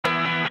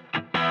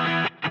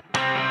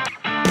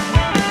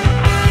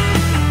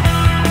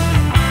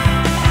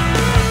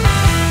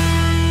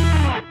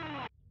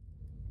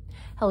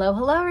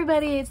Hello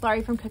everybody, it's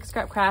Laurie from Cook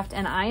Scrap Craft,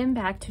 and I am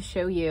back to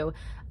show you,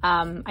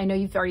 I know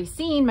you've already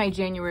seen my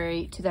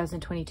January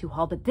 2022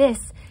 haul, but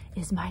this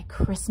is my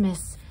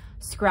Christmas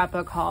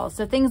scrapbook haul.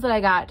 So things that I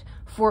got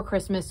for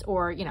Christmas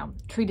or, you know,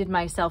 treated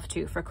myself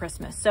to for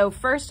Christmas. So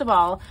first of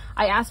all,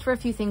 I asked for a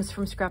few things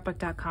from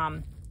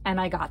scrapbook.com and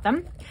I got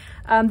them.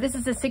 This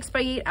is a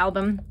 6x8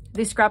 album,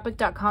 the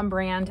scrapbook.com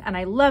brand, and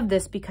I love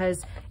this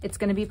because it's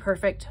going to be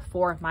perfect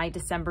for my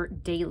December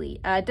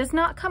daily. It does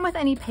not come with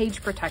any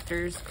page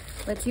protectors.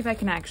 Let's see if I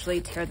can actually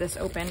tear this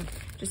open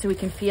just so we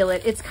can feel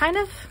it. It's kind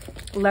of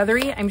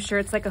leathery. I'm sure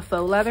it's like a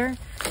faux leather,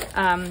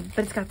 but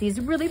it's got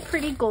these really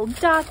pretty gold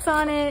dots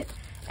on it.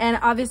 And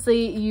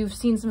obviously you've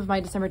seen some of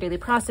my December daily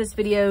process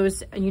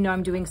videos, and you know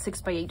I'm doing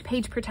 6x8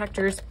 page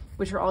protectors,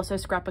 which are also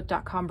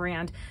scrapbook.com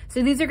brand.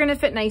 So these are gonna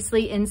fit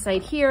nicely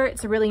inside here.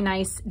 It's a really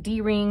nice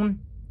D-ring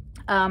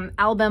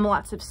album,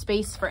 lots of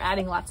space for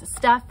adding lots of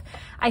stuff.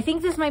 I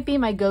think this might be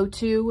my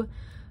go-to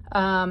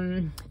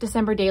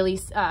December daily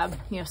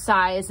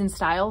size and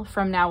style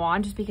from now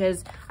on, just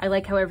because I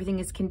like how everything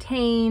is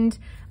contained,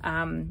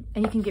 and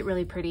you can get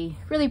really pretty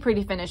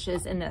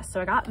finishes in this.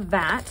 So I got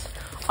that.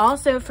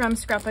 Also from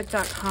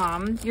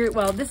scrapbook.com,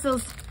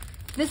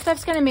 this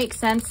stuff's gonna make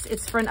sense.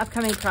 It's for an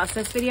upcoming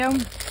process video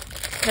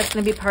that's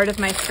gonna be part of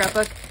my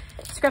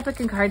Scrapbook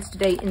and Cards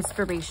Today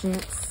inspiration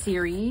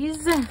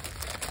series.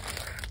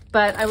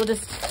 But I will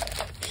just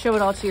show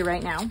it all to you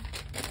right now.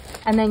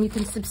 And then you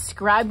can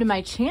subscribe to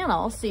my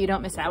channel so you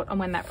don't miss out on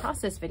when that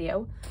process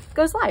video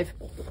goes live.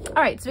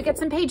 All right, so we got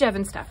some Page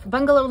Evans stuff.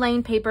 Bungalow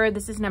Lane paper,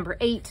 this is number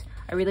 8.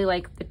 I really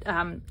like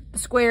the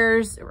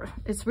squares.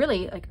 It's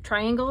really like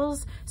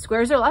triangles.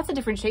 Squares are lots of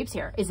different shapes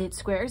here. Is it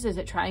squares? Is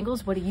it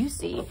triangles? What do you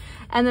see?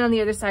 And then on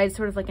the other side,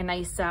 sort of like a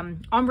nice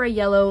ombre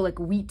yellow, like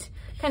wheat,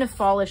 kind of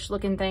fallish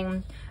looking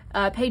thing.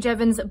 Page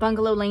Evans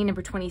Bungalow Lane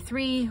number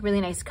 23,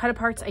 really nice cut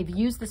aparts. I've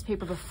used this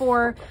paper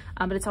before,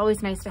 but it's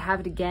always nice to have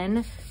it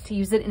again to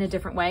use it in a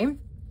different way.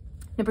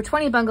 Number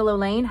 20 Bungalow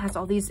Lane has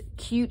all these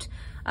cute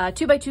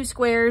 2x2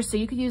 squares, so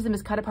you could use them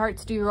as cut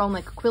aparts, do your own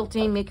like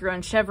quilting, make your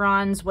own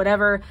chevrons,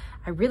 whatever.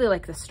 I really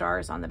like the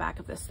stars on the back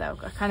of this though,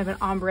 kind of an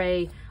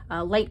ombre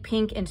light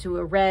pink into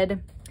a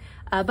red.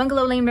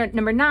 Bungalow Lane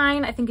number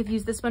 9, I think I've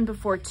used this one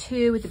before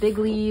too, with the big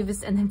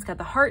leaves, and then it's got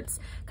the hearts,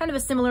 kind of a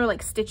similar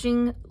like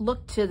stitching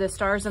look to the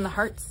stars and the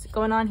hearts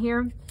going on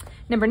here.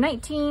 Number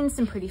 19,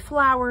 some pretty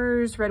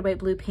flowers, red, white,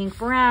 blue, pink,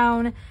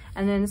 brown,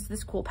 and then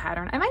this cool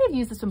pattern. I might have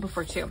used this one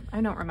before too,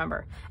 I don't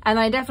remember. And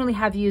I definitely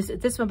have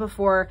used this one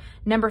before.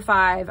 Number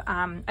 5,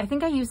 I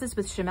think I used this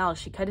with Chamel.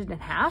 She cut it in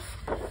half,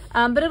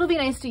 but it'll be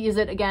nice to use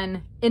it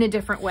again in a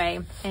different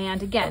way.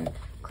 And again,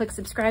 click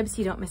subscribe so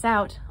you don't miss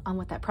out on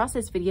what that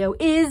process video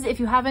is. If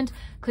you haven't,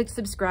 click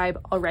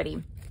subscribe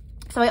already.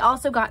 So I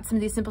also got some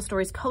of these Simple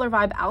Stories Color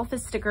Vibe Alpha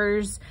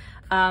stickers.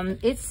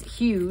 It's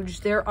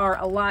huge. There are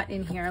a lot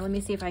in here. Let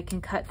me see if I can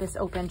cut this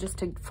open just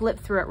to flip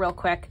through it real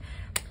quick.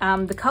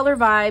 The Color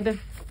Vibe,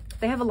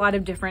 they have a lot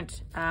of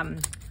different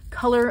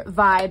Color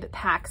Vibe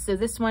packs. So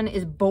this one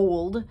is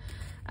bold.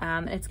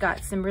 It's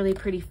got some really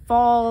pretty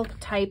fall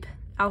type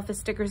alpha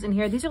stickers in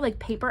here. These are like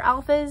paper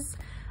alphas.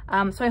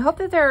 So I hope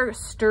that they're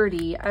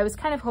sturdy. I was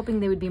kind of hoping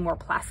they would be more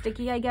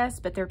plasticky, I guess,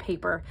 but they're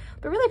paper.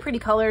 But really pretty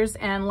colors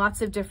and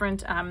lots of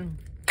different,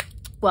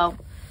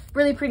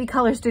 really pretty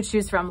colors to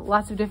choose from.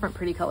 Lots of different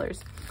pretty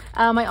colors.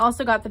 I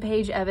also got the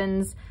Page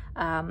Evans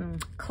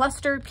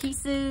cluster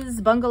pieces,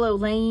 Bungalow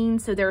Lane.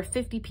 So there are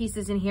 50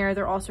 pieces in here.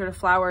 They're all sort of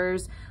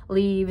flowers,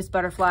 leaves,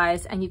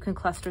 butterflies, and you can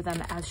cluster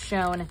them as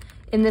shown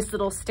in this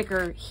little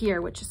sticker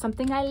here, which is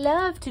something I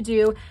love to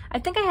do. I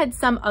think I had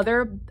some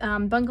other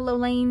Bungalow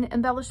Lane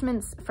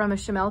embellishments from a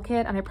Chamel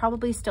kit, and I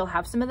probably still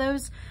have some of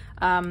those.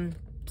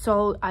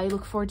 So I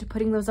look forward to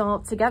putting those all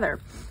together.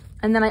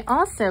 And then I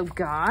also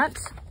got,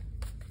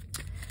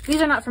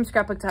 these are not from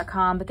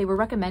scrapbook.com, but they were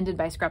recommended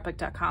by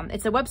scrapbook.com.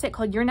 It's a website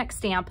called Your Next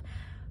Stamp.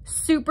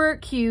 Super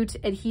cute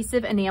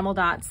adhesive enamel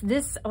dots.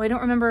 This, I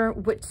don't remember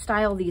which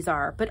style these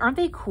are, but aren't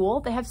they cool?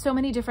 They have so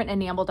many different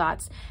enamel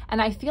dots,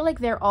 and I feel like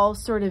they're all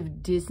sort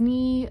of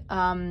Disney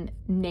name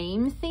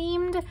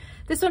themed.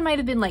 This one might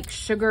have been like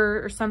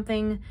sugar or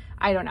something.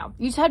 I don't know.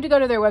 You just have to go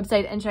to their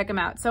website and check them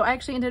out. So I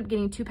actually ended up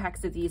getting 2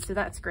 packs of these, so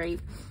that's great.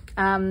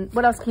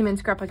 What else came in?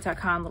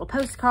 Scrapbook.com little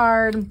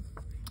postcard,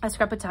 a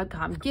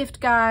scrapbook.com gift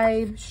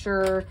guide,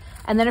 sure,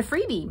 and then a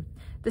freebie.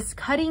 This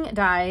Cutting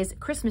Dies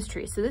Christmas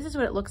tree. So this is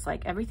what it looks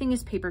like. Everything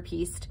is paper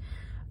pieced.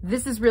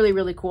 This is really,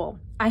 really cool.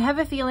 I have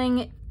a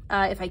feeling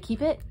if I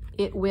keep it,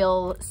 it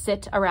will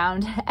sit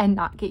around and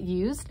not get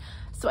used.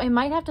 So I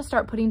might have to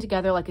start putting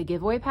together like a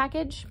giveaway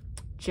package.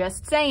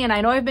 Just saying. I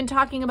know I've been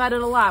talking about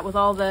it a lot with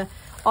all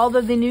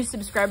of the new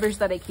subscribers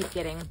that I keep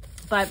getting,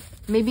 but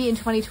maybe in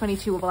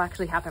 2022 it will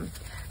actually happen.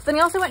 So then I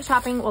also went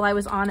shopping while I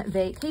was on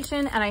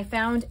vacation, and I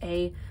found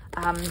a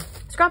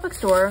scrapbook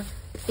store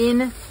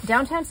in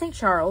downtown St.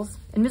 Charles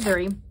in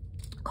Missouri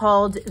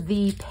called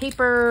the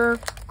Paper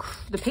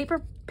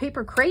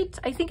Crate,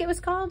 I think it was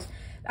called.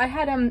 I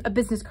had a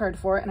business card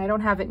for it and I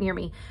don't have it near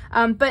me.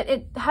 But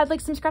it had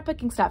like some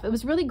scrapbooking stuff. It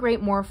was really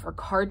great more for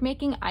card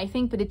making, I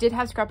think, but it did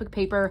have scrapbook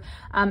paper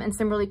and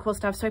some really cool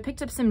stuff. So I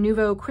picked up some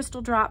Nuvo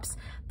crystal drops.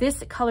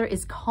 This color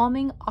is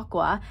Calming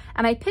Aqua,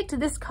 and I picked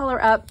this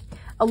color up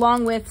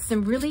along with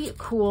some really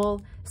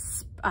cool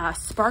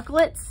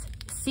sparklets,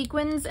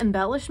 sequins,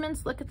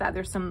 embellishments. Look at that.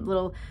 There's some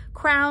little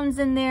crowns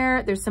in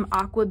there. There's some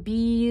aqua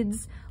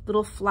beads,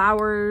 little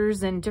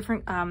flowers, and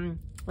different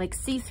like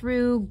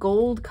see-through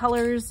gold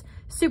colors.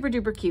 Super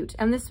duper cute.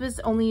 And this was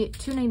only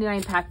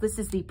 $2.99 pack. This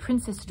is the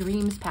Princess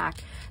Dreams pack.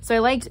 So I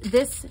liked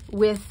this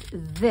with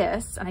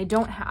this, and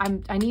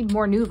I need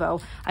more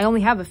Nuvo. I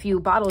only have a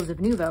few bottles of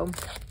Nuvo.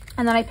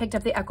 And then I picked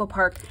up the Echo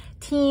Park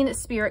Teen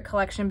Spirit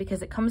collection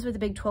because it comes with a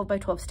big 12 by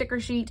 12 sticker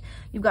sheet.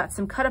 You've got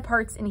some cut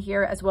aparts in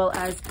here as well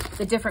as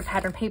the different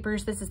pattern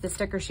papers. This is the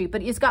sticker sheet,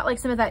 but it's got like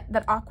some of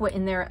that aqua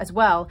in there as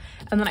well.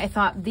 And then I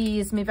thought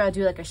these, maybe I'll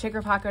do like a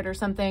shaker pocket or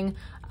something,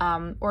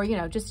 or, you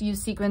know, just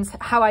use sequins,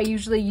 how I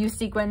usually use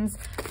sequins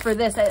for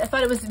this. I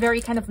thought it was very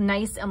kind of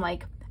nice and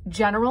like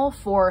general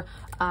for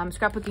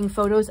scrapbooking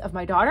photos of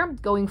my daughter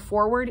going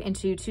forward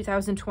into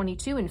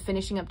 2022 and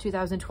finishing up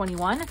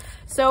 2021.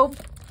 So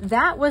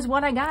that was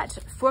what I got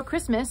for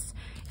Christmas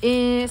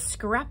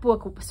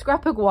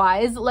scrapbook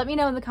wise. Let me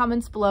know in the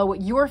comments below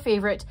what your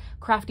favorite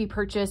Crafty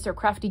purchase or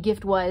Crafty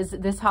gift was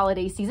this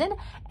holiday season.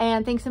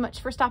 And thanks so much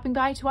for stopping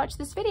by to watch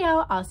this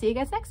video. I'll see you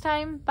guys next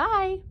time.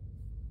 Bye.